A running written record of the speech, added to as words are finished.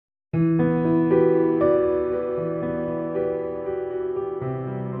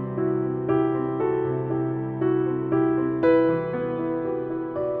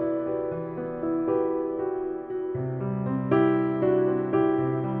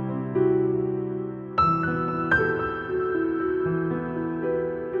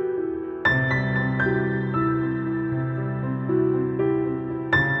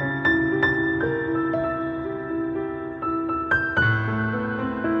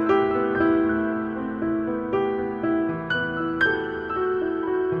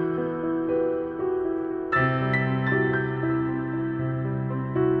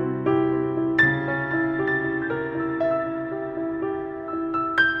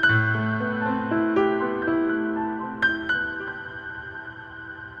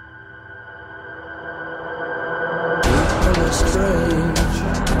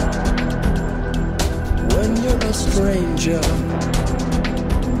stranger.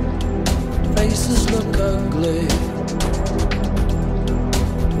 Faces look ugly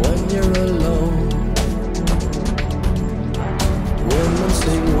when you're alone. Women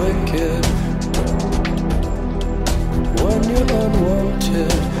seem wicked when you're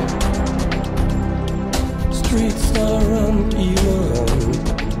unwanted. Streets are uneven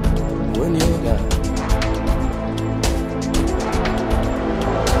when you're down.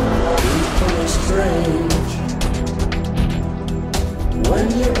 People are strange when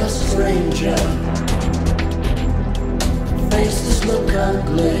you're a stranger. Faces look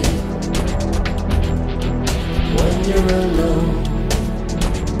ugly when you're alone.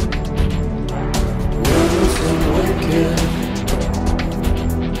 Women seem wicked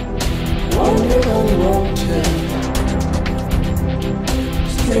when you're unwanted.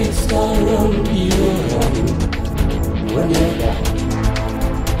 Streets are uneven when you're down.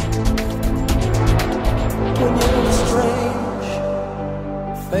 When you're strange,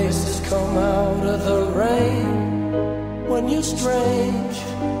 faces come out of the rain. When you're strange,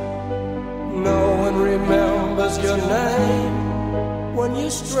 no one remembers your name. When you're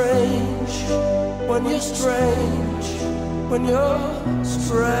strange, when you're strange, when you're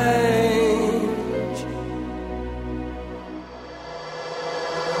strange.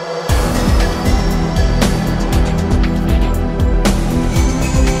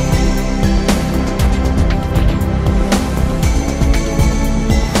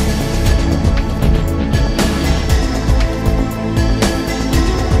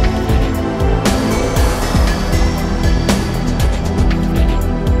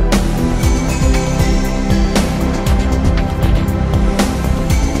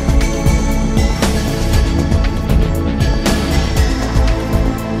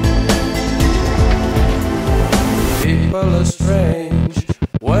 People are strange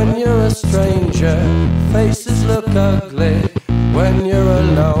when you're a stranger. Faces look ugly when you're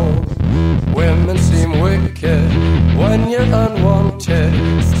alone. Women seem wicked when you're unwanted.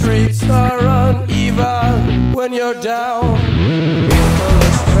 Streets are uneven when you're down. People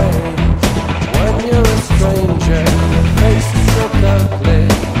are strange when you're a stranger.